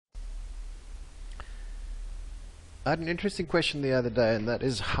I had an interesting question the other day, and that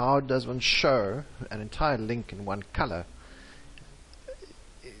is, how does one show an entire link in one color?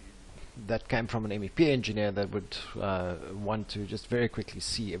 That came from an MEP engineer that would want to just very quickly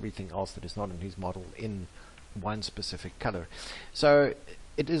see everything else that is not in his model in one specific color. So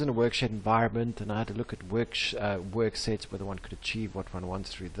it is in a workshed environment, and I had to look at work sets, whether one could achieve what one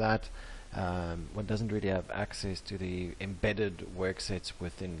wants through that. One doesn't really have access to the embedded work sets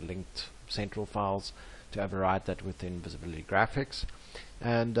within linked central files to override that within visibility graphics.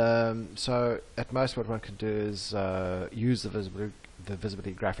 And so at most what one can do is use the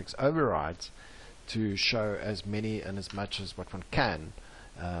visibility graphics overrides to show as many and as much as what one can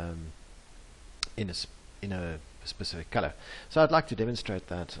in a specific color. So I'd like to demonstrate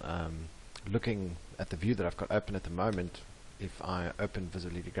that looking at the view that I've got open at the moment. If I open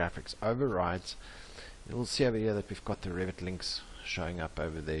visibility graphics overrides, you'll see over here that we've got the Revit links showing up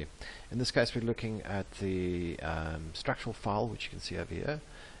over there. In this case we're looking at the structural file, which you can see over here,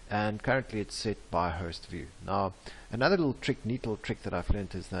 and currently it's set by host view. Now another neat little trick that I've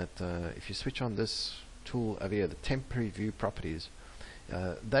learned is that if you switch on this tool over here, the temporary view properties,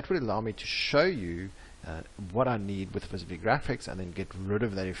 that will allow me to show you what I need with visibility graphics and then get rid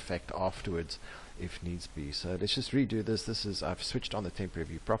of that effect afterwards if needs be. So let's just redo this. I've switched on the temporary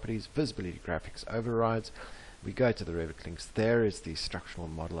view properties, visibility graphics overrides. We go to the Revit links. There is the structural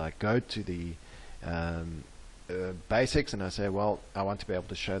model. I go to the basics and I say, well, I want to be able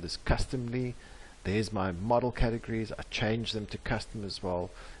to show this customly. There's my model categories. I change them to custom as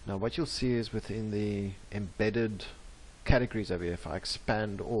well. Now what you'll see is within the embedded categories over here, if I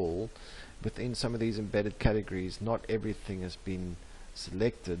expand all, within some of these embedded categories, not everything has been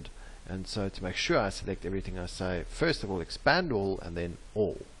selected, and so to make sure I select everything, I say first of all expand all and then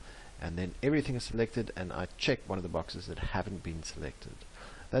all, and then everything is selected and I check one of the boxes that haven't been selected.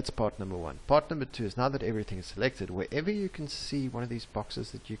 That's part number one. Part number two is, now that everything is selected, wherever you can see one of these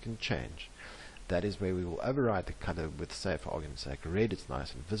boxes that you can change, that is where we will override the color with, say for argument's sake, red. It's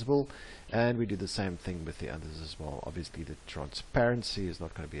nice and visible, and we do the same thing with the others as well. Obviously the transparency is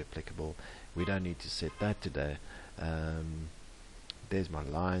not going to be applicable. We don't need to set that today. There's my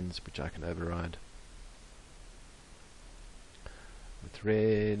lines, which I can override with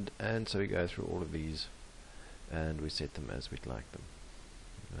red, and so we go through all of these and we set them as we'd like them.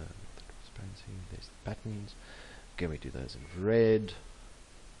 The transparency, there's the patterns. Again, we do those in red.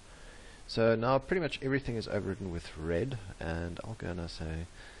 So now pretty much everything is overwritten with red, and I'll go and I say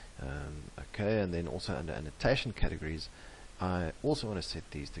okay, and then also under annotation categories I also want to set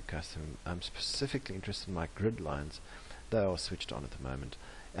these to custom. I'm specifically interested in my grid lines. They are switched on at the moment,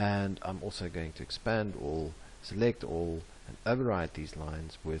 and I'm also going to expand all, select all, and override these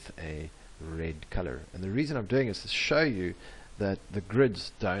lines with a red color. And the reason I'm doing this is to show you that the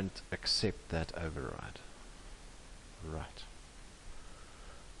grids don't accept that override. Right.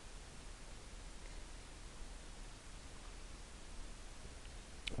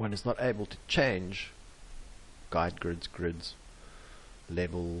 One is not able to change guide grids,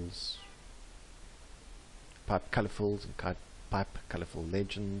 levels, pipe colorfuls and pipe colorful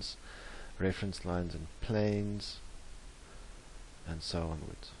legends, reference lines and planes, and so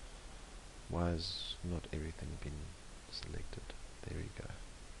onwards. Why has not everything been selected? There you go.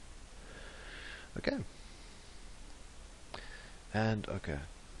 Okay. And okay.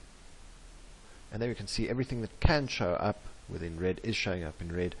 And there we can see everything that can show up within red is showing up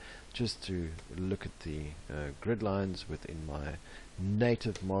in red. Just to look at the grid lines within my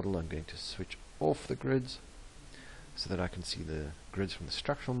native model, I'm going to switch off the grids so that I can see the grids from the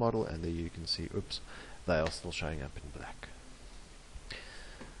structural model, and there you can see, oops, they are still showing up in black.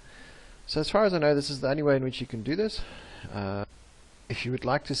 So as far as I know, this is the only way in which you can do this. If you would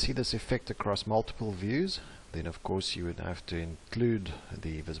like to see this effect across multiple views, then of course you would have to include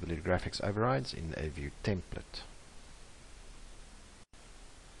the visibility graphics overrides in a view template.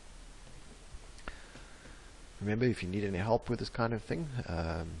 Remember, if you need any help with this kind of thing,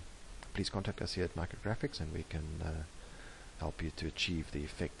 please contact us here at Micrographics, and we can help you to achieve the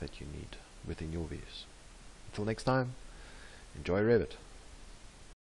effect that you need within your views. Until next time, enjoy Revit.